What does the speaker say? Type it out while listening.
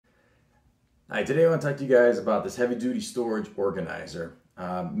Hi, today I want to talk to you guys about this heavy-duty storage organizer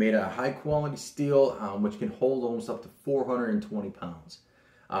made out of high-quality steel, which can hold almost up to 420 pounds.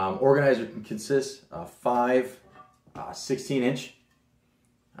 Organizer can consist of 5 16-inch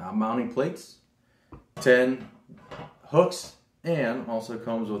mounting plates, 10 hooks, and also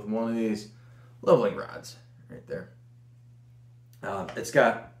comes with one of these leveling rods right there. It's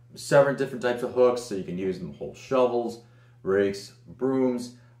got 7 different types of hooks, so you can use them to hold shovels, rakes,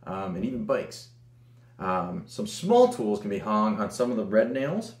 brooms, and even bikes. Some small tools can be hung on some of the red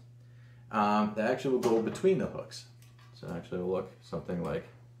nails that actually will go between the hooks. So it actually will look something like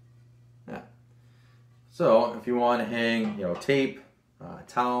that. So if you want to hang, tape,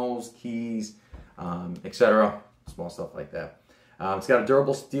 towels, keys, etc., small stuff like that. It's got a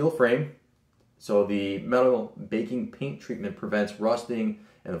durable steel frame, so the metal baking paint treatment prevents rusting,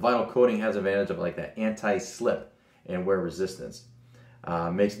 and the vinyl coating has advantage of like that anti-slip and wear resistance.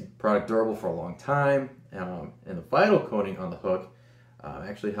 Makes the product durable for a long time, and the vinyl coating on the hook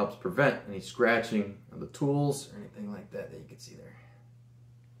actually helps prevent any scratching of the tools or anything like that you can see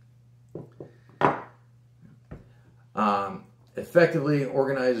there. Effectively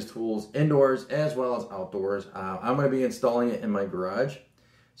organizes tools indoors as well as outdoors. I'm going to be installing it in my garage,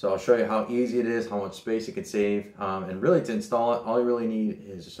 so I'll show you how easy it is, how much space it can save, and really to install it, all you really need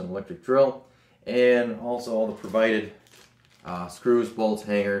is just an electric drill and also all the provided screws, bolts,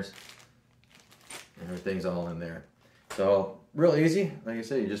 hangers, and everything's all in there. So real easy. Like I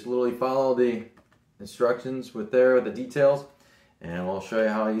said, you just literally follow the instructions with the details, and we'll show you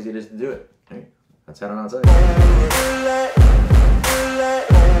how easy it is to do it. Okay, let's head on outside. Ain't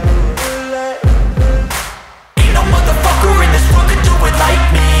no motherfucker in this world could do it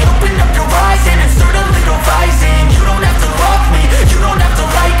like me. Open up your eyes and insert a little rising. You don't have to love me, you don't have to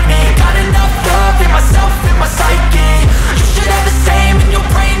like me. Got enough love in myself, in my psyche. You should have the same in your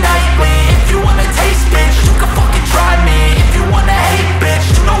brain nightly. If you wanna taste, bitch, you can fucking try me. If you wanna hate, bitch,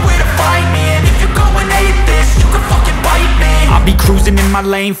 you know where to find me. And if you're going hate this, you can fucking bite me. I'll be cruising in my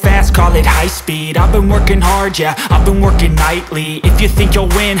lane fast, call it high speed. I've been working hard, yeah, I've been working nightly. If you think you'll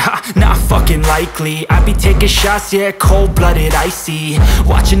win, ha, not fucking likely. I be taking shots, yeah, cold-blooded, icy.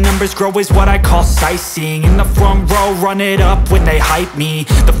 Watching numbers grow is what I call sightseeing. In the front row, run it up when they hype me.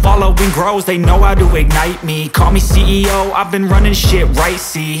 The following grows, they know how to ignite me. Call me CEO, I've been running shit right,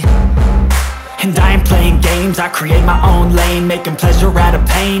 see. And I ain't playing games, I create my own lane, making pleasure out of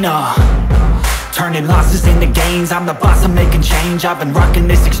pain, turning losses into gains. I'm the boss, I'm making change. I've been rocking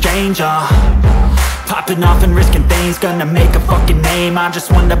this exchange, popping off and risking things. Gonna make a fucking name, I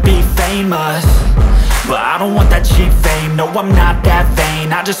just wanna be famous. But I don't want that cheap fame, no, I'm not that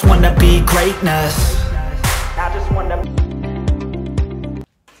vain. I just wanna be greatness. I just wanna.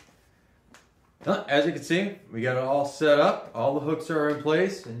 As you can see, we got it all set up. All the hooks are in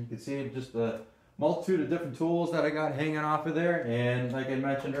place, and you can see just the multitude of different tools that I got hanging off of there. And like I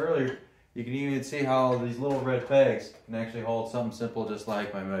mentioned earlier, you can even see how these little red pegs can actually hold something simple just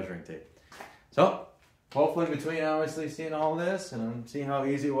like my measuring tape. So, hopefully between obviously seeing all this and seeing how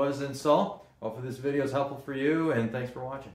easy it was to install, hopefully this video is helpful for you, and thanks for watching.